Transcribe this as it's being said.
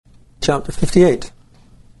chapter 58.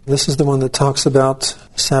 This is the one that talks about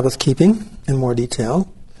Sabbath keeping in more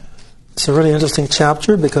detail. It's a really interesting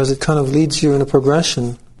chapter because it kind of leads you in a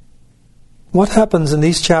progression. What happens in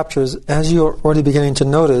these chapters, as you're already beginning to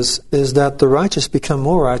notice, is that the righteous become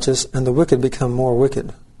more righteous and the wicked become more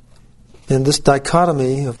wicked. And this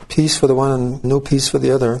dichotomy of peace for the one and no peace for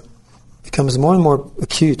the other becomes more and more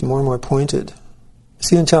acute, more and more pointed.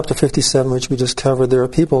 See in chapter 57, which we just covered, there are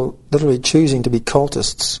people literally choosing to be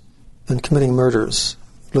cultists and committing murders,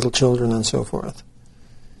 little children and so forth.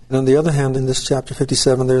 And on the other hand, in this chapter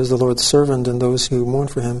 57, there is the Lord's servant and those who mourn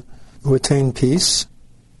for him, who attain peace.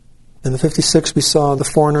 In the 56, we saw the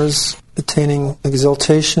foreigners attaining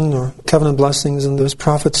exaltation or covenant blessings, and those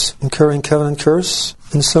prophets incurring covenant curse.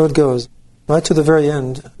 And so it goes. Right to the very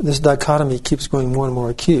end, this dichotomy keeps going more and more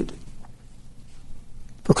acute.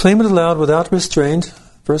 Proclaim it aloud without restraint.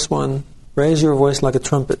 Verse 1, raise your voice like a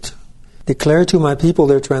trumpet. Declare to my people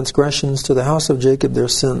their transgressions, to the house of Jacob their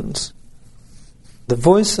sins. The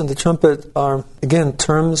voice and the trumpet are, again,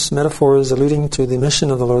 terms, metaphors alluding to the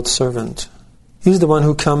mission of the Lord's servant. He's the one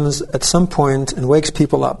who comes at some point and wakes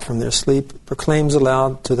people up from their sleep, proclaims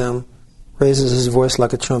aloud to them, raises his voice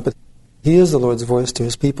like a trumpet. He is the Lord's voice to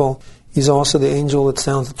his people. He's also the angel that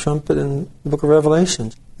sounds the trumpet in the book of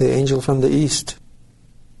Revelation, the angel from the east.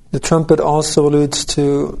 The trumpet also alludes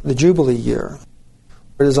to the Jubilee year.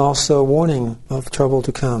 It is also a warning of trouble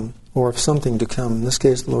to come, or of something to come. In this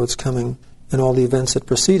case, the Lord's coming and all the events that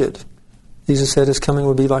preceded. Jesus said his coming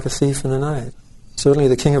would be like a thief in the night. Certainly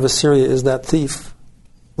the king of Assyria is that thief.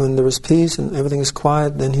 When there is peace and everything is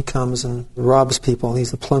quiet, then he comes and robs people.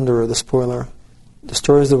 He's the plunderer, the spoiler,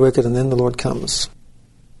 destroys the wicked, and then the Lord comes.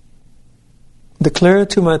 Declare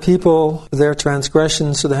to my people their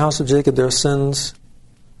transgressions, to the house of Jacob their sins.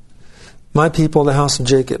 My people, the house of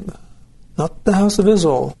Jacob, not the house of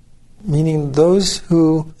Israel, meaning those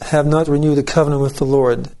who have not renewed the covenant with the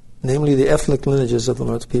Lord, namely the ethnic lineages of the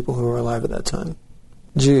Lord's people who were alive at that time.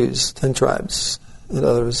 Jews, 10 tribes, and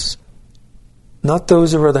others. Not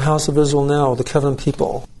those who are the house of Israel now, the covenant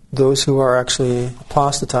people, those who are actually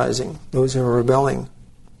apostatizing, those who are rebelling.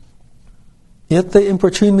 Yet they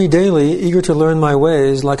importune me daily, eager to learn my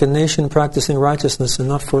ways, like a nation practicing righteousness and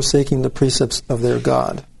not forsaking the precepts of their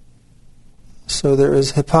God. So there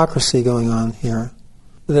is hypocrisy going on here.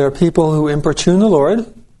 There are people who importune the Lord.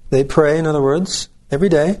 They pray, in other words, every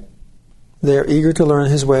day. They are eager to learn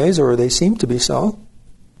his ways, or they seem to be so,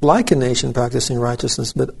 like a nation practicing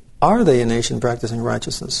righteousness. But are they a nation practicing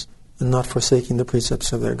righteousness and not forsaking the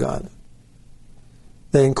precepts of their God?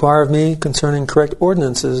 They inquire of me concerning correct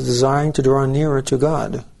ordinances, desiring to draw nearer to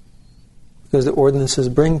God. Because the ordinances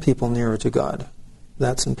bring people nearer to God.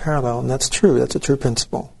 That's in parallel, and that's true. That's a true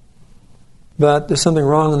principle. But there's something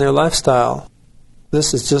wrong in their lifestyle.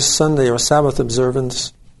 This is just Sunday or Sabbath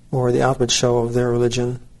observance or the outward show of their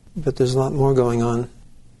religion. But there's a lot more going on.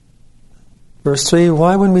 Verse 3,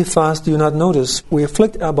 why when we fast do you not notice? We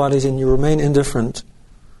afflict our bodies and you remain indifferent.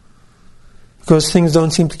 Because things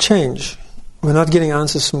don't seem to change. We're not getting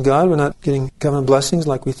answers from God. We're not getting covenant blessings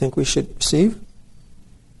like we think we should receive.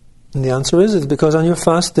 And the answer is, it's because on your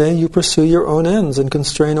fast day you pursue your own ends and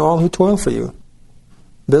constrain all who toil for you.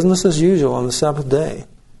 Business as usual on the Sabbath day.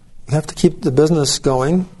 You have to keep the business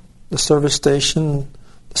going, the service station,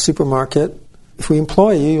 the supermarket. If we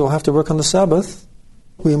employ you, you'll have to work on the Sabbath.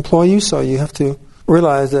 We employ you, so you have to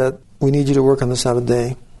realize that we need you to work on the Sabbath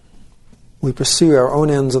day. We pursue our own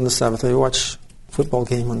ends on the Sabbath. We watch a football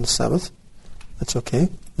game on the Sabbath. That's okay,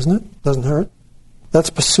 isn't it? Doesn't hurt. That's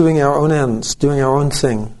pursuing our own ends, doing our own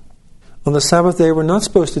thing. On the Sabbath day, we're not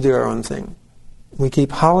supposed to do our own thing. We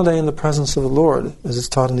keep holiday in the presence of the Lord, as it's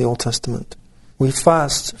taught in the Old Testament. We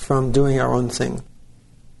fast from doing our own thing.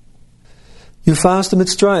 You fast amid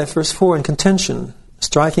strife, verse 4, in contention,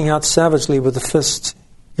 striking out savagely with the fist.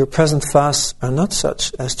 Your present fasts are not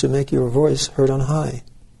such as to make your voice heard on high.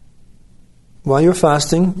 While you're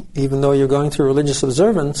fasting, even though you're going through religious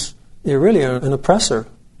observance, you're really an oppressor.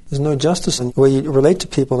 There's no justice in the way you relate to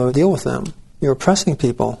people or deal with them. You're oppressing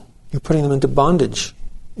people. You're putting them into bondage.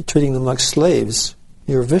 You're treating them like slaves.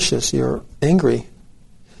 You're vicious. You're angry.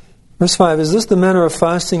 Verse 5, is this the manner of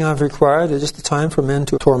fasting I've required? Is just the time for men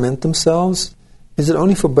to torment themselves? Is it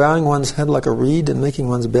only for bowing one's head like a reed and making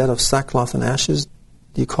one's bed of sackcloth and ashes?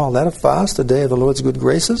 Do you call that a fast, a day of the Lord's good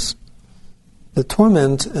graces? The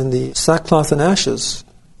torment and the sackcloth and ashes,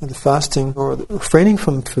 the fasting or the refraining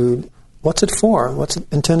from food, what's it for? What's it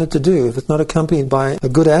intended to do? If it's not accompanied by a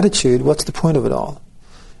good attitude, what's the point of it all?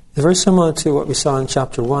 It's very similar to what we saw in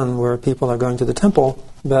chapter 1, where people are going to the temple,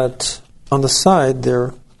 but on the side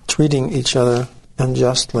they're treating each other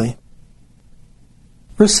unjustly.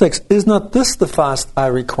 Verse 6, is not this the fast I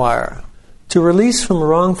require? To release from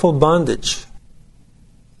wrongful bondage.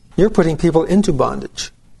 You're putting people into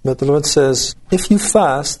bondage. But the Lord says, if you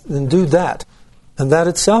fast, then do that. And that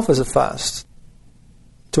itself is a fast.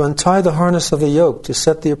 To untie the harness of the yoke, to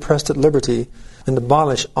set the oppressed at liberty, and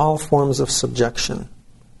abolish all forms of subjection.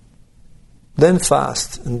 Then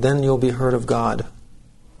fast, and then you'll be heard of God.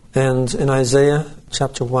 And in Isaiah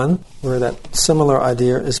chapter 1, where that similar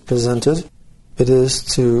idea is presented, it is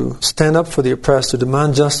to stand up for the oppressed, to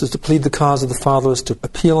demand justice, to plead the cause of the fatherless, to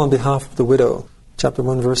appeal on behalf of the widow. Chapter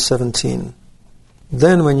 1, verse 17.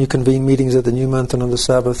 Then when you convene meetings at the new month and on the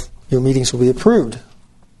Sabbath, your meetings will be approved.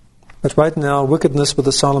 But right now, wickedness with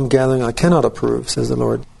a solemn gathering I cannot approve, says the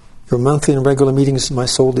Lord. Your monthly and regular meetings my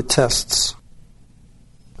soul detests.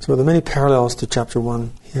 So there are many parallels to chapter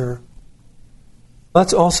 1 here.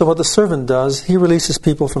 That's also what the servant does. He releases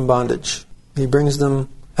people from bondage. He brings them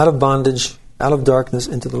out of bondage, out of darkness,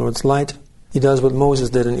 into the Lord's light. He does what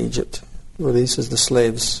Moses did in Egypt. He releases the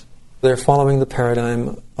slaves. They're following the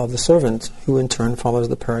paradigm of the servant, who in turn follows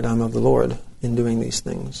the paradigm of the Lord in doing these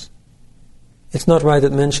things. It's not right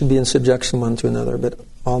that men should be in subjection one to another, but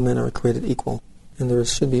all men are created equal, and there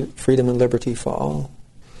should be freedom and liberty for all.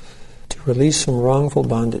 To release from wrongful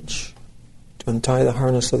bondage, to untie the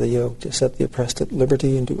harness of the yoke, to set the oppressed at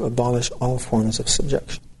liberty, and to abolish all forms of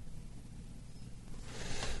subjection.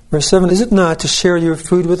 Verse 7, is it not to share your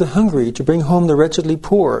food with the hungry, to bring home the wretchedly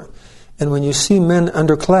poor, and when you see men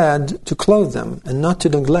underclad, to clothe them, and not to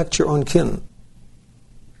neglect your own kin?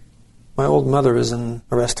 My old mother is in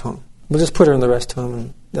a rest home. We'll just put her in the rest home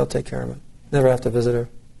and they'll take care of it. Never have to visit her.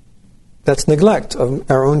 That's neglect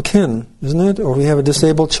of our own kin, isn't it? Or we have a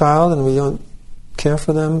disabled child and we don't care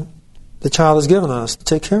for them. The child is given us to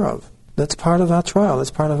take care of. That's part of our trial.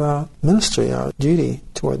 That's part of our ministry, our duty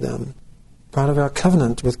toward them. Part of our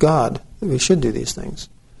covenant with God that we should do these things.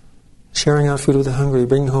 Sharing our food with the hungry,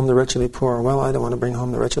 bringing home the wretchedly poor. Well, I don't want to bring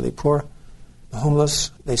home the wretchedly poor. The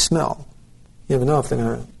homeless, they smell. You never know if they're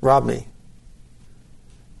going to rob me.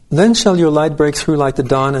 Then shall your light break through like the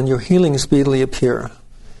dawn, and your healing speedily appear.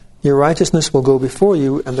 Your righteousness will go before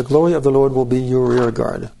you, and the glory of the Lord will be your rear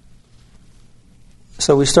guard.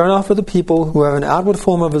 So we start off with the people who have an outward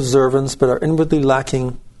form of observance, but are inwardly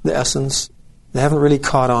lacking the essence. They haven't really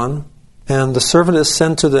caught on. And the servant is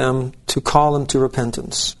sent to them to call them to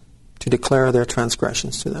repentance, to declare their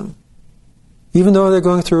transgressions to them. Even though they're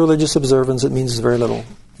going through religious observance, it means very little,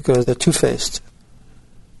 because they're two-faced.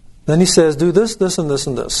 Then he says, do this, this, and this,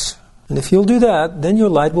 and this. And if you'll do that, then your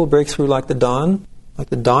light will break through like the dawn, like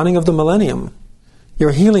the dawning of the millennium.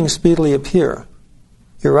 Your healing speedily appear.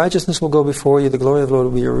 Your righteousness will go before you, the glory of the Lord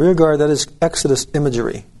will be your rear guard. That is Exodus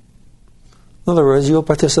imagery. In other words, you will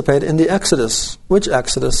participate in the Exodus. Which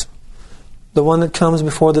Exodus? The one that comes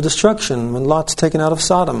before the destruction, when Lot's taken out of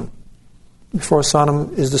Sodom, before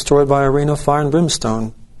Sodom is destroyed by a rain of fire and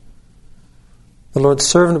brimstone. The Lord's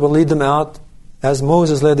servant will lead them out as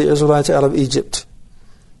Moses led the Israelites out of Egypt.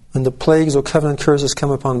 When the plagues or covenant curses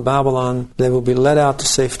come upon Babylon, they will be led out to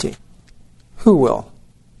safety. Who will?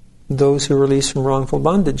 Those who release from wrongful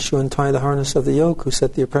bondage, who untie the harness of the yoke, who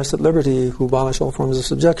set the oppressed at liberty, who abolish all forms of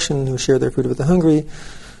subjection, who share their food with the hungry,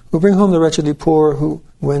 who bring home the wretchedly poor, who,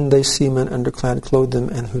 when they see men underclad, clothe them,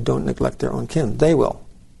 and who don't neglect their own kin. They will.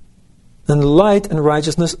 And light and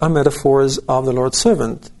righteousness are metaphors of the Lord's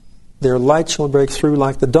servant. Their light shall break through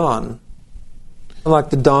like the dawn. Like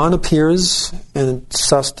the dawn appears and it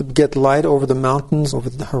starts to get light over the mountains, over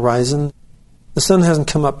the horizon. The sun hasn't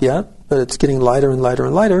come up yet, but it's getting lighter and lighter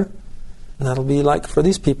and lighter. And that'll be like for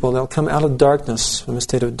these people. They'll come out of darkness, from a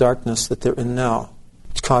state of darkness that they're in now,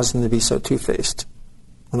 which causes them to be so two-faced.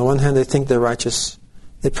 On the one hand, they think they're righteous.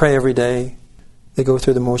 They pray every day. They go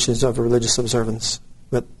through the motions of a religious observance.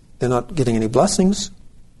 But they're not getting any blessings.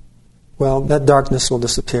 Well, that darkness will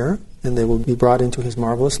disappear, and they will be brought into His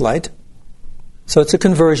marvelous light. So it's a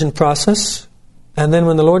conversion process. And then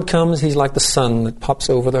when the Lord comes, He's like the sun that pops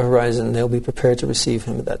over the horizon. They'll be prepared to receive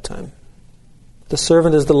Him at that time. The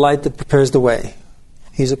servant is the light that prepares the way.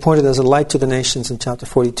 He's appointed as a light to the nations in chapter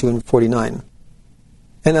 42 and 49.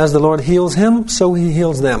 And as the Lord heals him, so He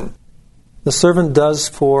heals them. The servant does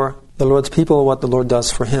for the Lord's people what the Lord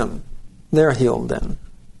does for him. They're healed then.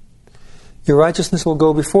 Your righteousness will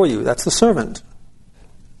go before you. That's the servant.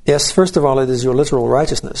 Yes, first of all, it is your literal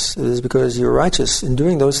righteousness. It is because you're righteous in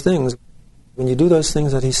doing those things. When you do those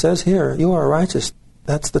things that He says here, you are righteous.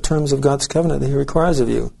 That's the terms of God's covenant that He requires of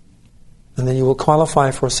you. And then you will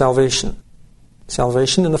qualify for salvation.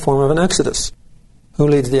 Salvation in the form of an exodus. Who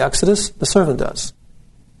leads the exodus? The servant does.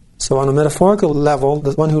 So on a metaphorical level,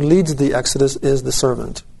 the one who leads the exodus is the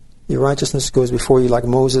servant. Your righteousness goes before you like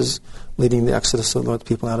Moses leading the exodus of the Lord's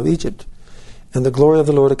people out of Egypt. And the glory of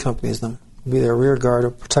the Lord accompanies them. Will be their rear guard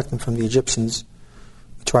or protect them from the Egyptians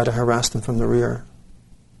who try to harass them from the rear.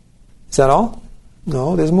 Is that all?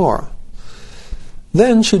 No, there's more.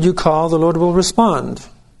 Then should you call, the Lord will respond.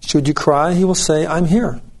 Should you cry, He will say, I'm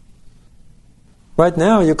here. Right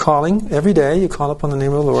now you're calling, every day you call upon the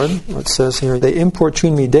name of the Lord. It says here, they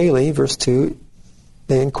importune me daily, verse 2.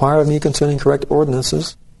 They inquire of me concerning correct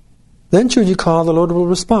ordinances. Then should you call, the Lord will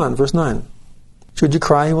respond, verse 9. Should you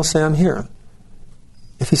cry, He will say, I'm here.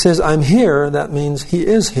 If He says, I'm here, that means He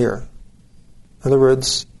is here. In other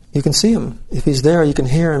words, you can see Him. If He's there, you can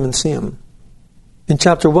hear Him and see Him. In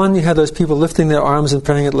chapter 1, you had those people lifting their arms and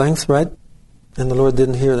praying at length, right? And the Lord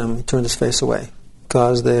didn't hear them. He turned His face away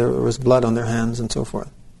because there was blood on their hands and so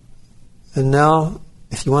forth. And now,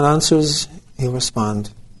 if you want answers, He'll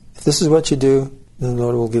respond. If this is what you do, then the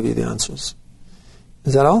Lord will give you the answers.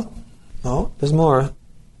 Is that all? No, there's more.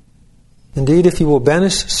 Indeed, if you will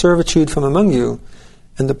banish servitude from among you,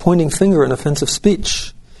 and the pointing finger and offensive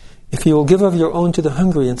speech, if you will give of your own to the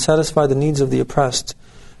hungry and satisfy the needs of the oppressed,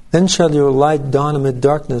 then shall your light dawn amid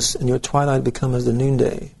darkness, and your twilight become as the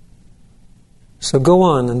noonday. So go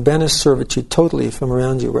on and banish servitude totally from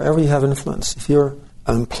around you, wherever you have influence. If you're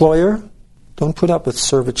an employer, don't put up with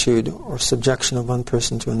servitude or subjection of one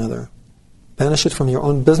person to another. Banish it from your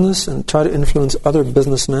own business and try to influence other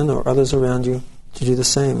businessmen or others around you to do the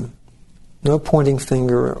same. No pointing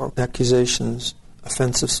finger or accusations,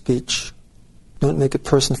 offensive speech. Don't make a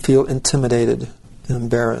person feel intimidated and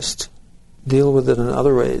embarrassed. Deal with it in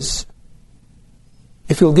other ways.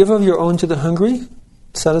 If you'll give of your own to the hungry,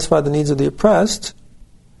 satisfy the needs of the oppressed,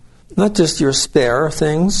 not just your spare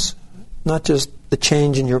things, not just the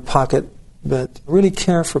change in your pocket, but really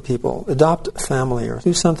care for people, adopt a family, or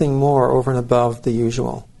do something more over and above the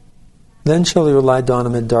usual. Then shall your light dawn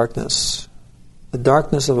amid darkness, the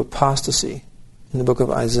darkness of apostasy. In the book of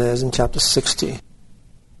Isaiah, in chapter 60.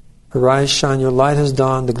 Arise, shine, your light has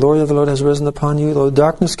dawned, the glory of the Lord has risen upon you. Though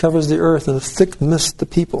darkness covers the earth and a thick mist the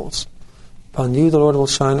peoples, upon you the Lord will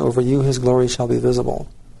shine, over you His glory shall be visible.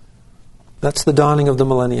 That's the dawning of the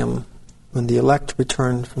millennium, when the elect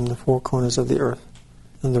return from the four corners of the earth,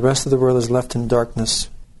 and the rest of the world is left in darkness.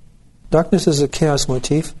 Darkness is a chaos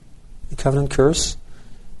motif, a covenant curse,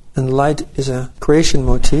 and light is a creation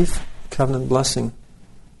motif, a covenant blessing.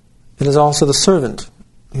 It is also the servant,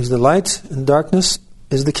 who's the light, and darkness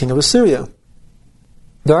is the king of Assyria.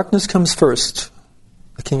 Darkness comes first.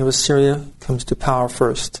 The king of Assyria comes to power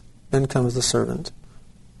first. Then comes the servant.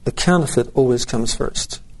 The counterfeit always comes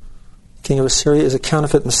first. The king of Assyria is a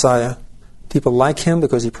counterfeit Messiah. People like him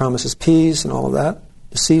because he promises peace and all of that.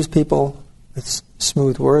 Deceives people with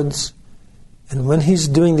smooth words. And when he's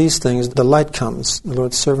doing these things, the light comes. The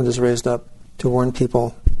Lord's servant is raised up to warn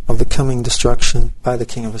people of the coming destruction by the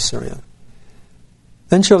king of Assyria.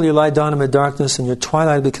 Then shall your light dawn amid darkness, and your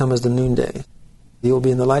twilight become as the noonday. You will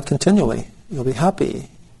be in the light continually. You'll be happy.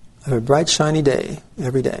 Have a bright, shiny day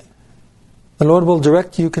every day. The Lord will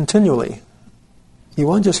direct you continually. He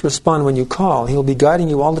won't just respond when you call. He will be guiding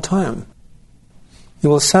you all the time. He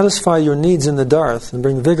will satisfy your needs in the dearth and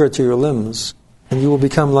bring vigor to your limbs. And you will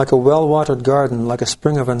become like a well-watered garden, like a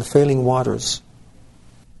spring of unfailing waters.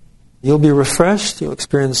 You'll be refreshed. You'll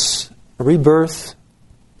experience a rebirth.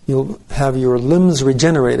 You'll have your limbs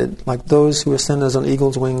regenerated, like those who ascend as on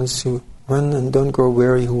eagle's wings, who run and don't grow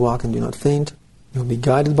weary, who walk and do not faint. You'll be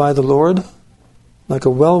guided by the Lord, like a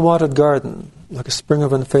well-watered garden, like a spring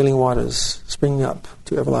of unfailing waters, springing up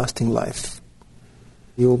to everlasting life.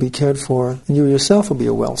 You will be cared for, and you yourself will be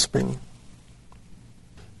a wellspring.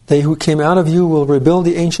 They who came out of you will rebuild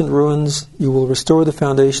the ancient ruins. You will restore the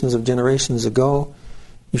foundations of generations ago.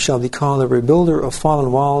 You shall be called a rebuilder of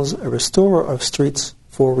fallen walls, a restorer of streets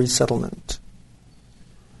for resettlement.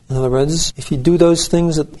 In other words, if you do those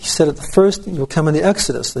things that he said at the first, you'll come in the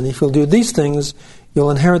Exodus. And if you'll do these things,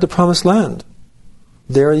 you'll inherit the promised land.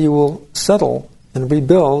 There you will settle and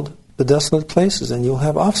rebuild the desolate places, and you'll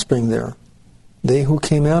have offspring there. They who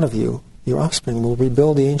came out of you, your offspring, will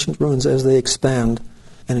rebuild the ancient ruins as they expand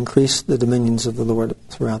and increase the dominions of the Lord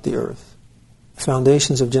throughout the earth. The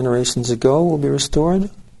foundations of generations ago will be restored.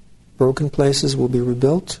 Broken places will be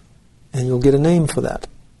rebuilt. And you'll get a name for that.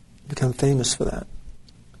 Become famous for that.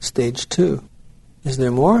 Stage 2. Is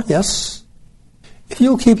there more? Yes. If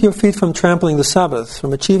you'll keep your feet from trampling the Sabbath,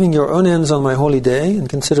 from achieving your own ends on my holy day, and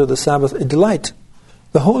consider the Sabbath a delight,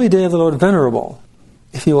 the holy day of the Lord venerable,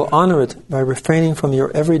 if you will honor it by refraining from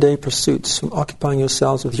your everyday pursuits, from occupying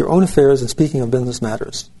yourselves with your own affairs and speaking of business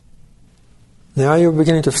matters. Now you're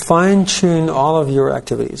beginning to fine-tune all of your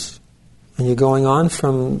activities. And you're going on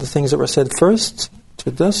from the things that were said first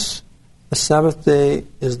to this. The Sabbath day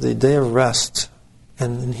is the day of rest.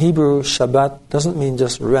 And in Hebrew, Shabbat doesn't mean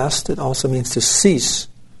just rest. It also means to cease,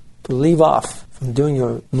 to leave off from doing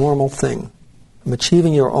your normal thing, from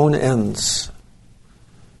achieving your own ends.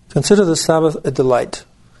 Consider the Sabbath a delight.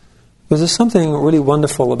 Because there's something really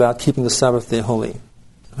wonderful about keeping the Sabbath day holy.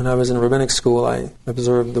 When I was in rabbinic school, I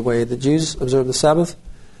observed the way the Jews observe the Sabbath.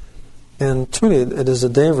 And truly, it is a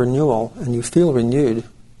day of renewal, and you feel renewed,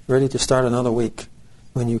 ready to start another week.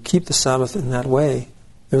 When you keep the Sabbath in that way,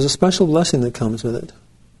 there's a special blessing that comes with it.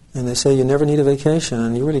 And they say you never need a vacation,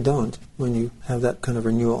 and you really don't when you have that kind of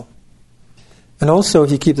renewal. And also,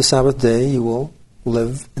 if you keep the Sabbath day, you will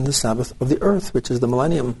live in the Sabbath of the earth, which is the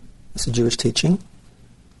millennium. It's a Jewish teaching.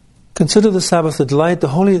 Consider the Sabbath a delight, the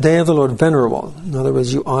holy day of the Lord venerable. In other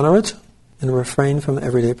words, you honor it and refrain from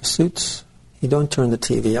everyday pursuits. You don't turn the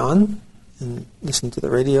TV on and listen to the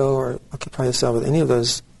radio or occupy yourself with any of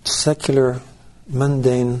those secular,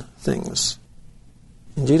 mundane things.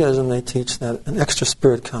 In Judaism, they teach that an extra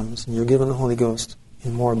spirit comes and you're given the Holy Ghost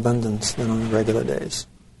in more abundance than on regular days.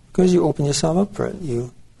 Because you open yourself up for it,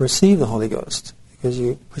 you receive the Holy Ghost because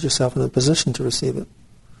you put yourself in a position to receive it.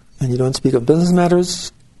 And you don't speak of business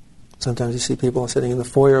matters. Sometimes you see people sitting in the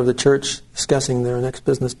foyer of the church discussing their next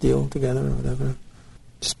business deal together or whatever.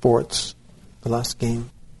 Sports, the last game.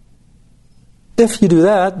 If you do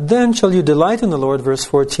that, then shall you delight in the Lord, verse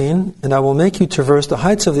 14, and I will make you traverse the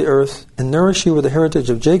heights of the earth and nourish you with the heritage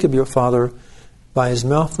of Jacob your father. By his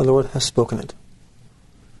mouth the Lord has spoken it.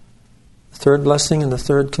 The third blessing and the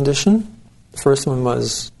third condition. The first one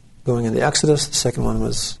was going in the Exodus. The second one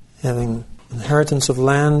was having inheritance of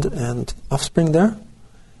land and offspring there.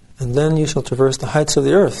 And then you shall traverse the heights of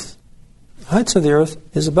the earth. The heights of the earth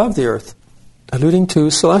is above the earth, alluding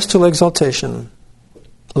to celestial exaltation,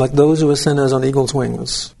 like those who ascend as on eagle's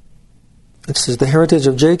wings. It says the heritage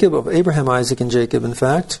of Jacob, of Abraham, Isaac, and Jacob, in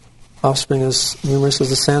fact. Offspring as numerous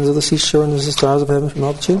as the sands of the seashore and as the stars of heaven from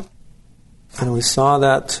altitude. And we saw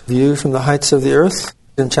that view from the heights of the earth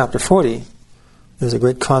in chapter 40. There's a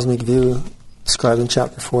great cosmic view described in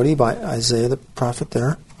chapter 40 by Isaiah the prophet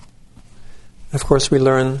there. Of course, we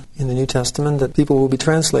learn in the New Testament that people will be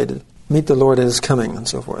translated. Meet the Lord at his coming, and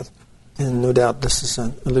so forth. And no doubt this is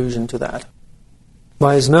an allusion to that.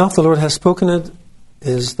 By his mouth the Lord has spoken it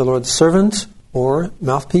is the Lord's servant, or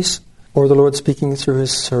mouthpiece, or the Lord speaking through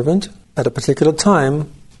his servant at a particular time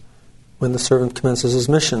when the servant commences his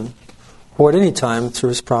mission, or at any time through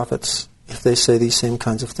his prophets, if they say these same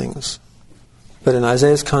kinds of things. But in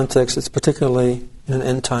Isaiah's context, it's particularly in an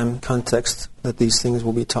end-time context that these things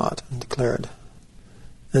will be taught and declared.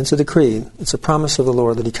 And it's a decree. It's a promise of the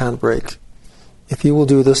Lord that he can't break. If you will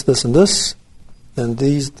do this, this, and this, then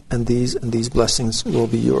these and these and these blessings will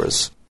be yours.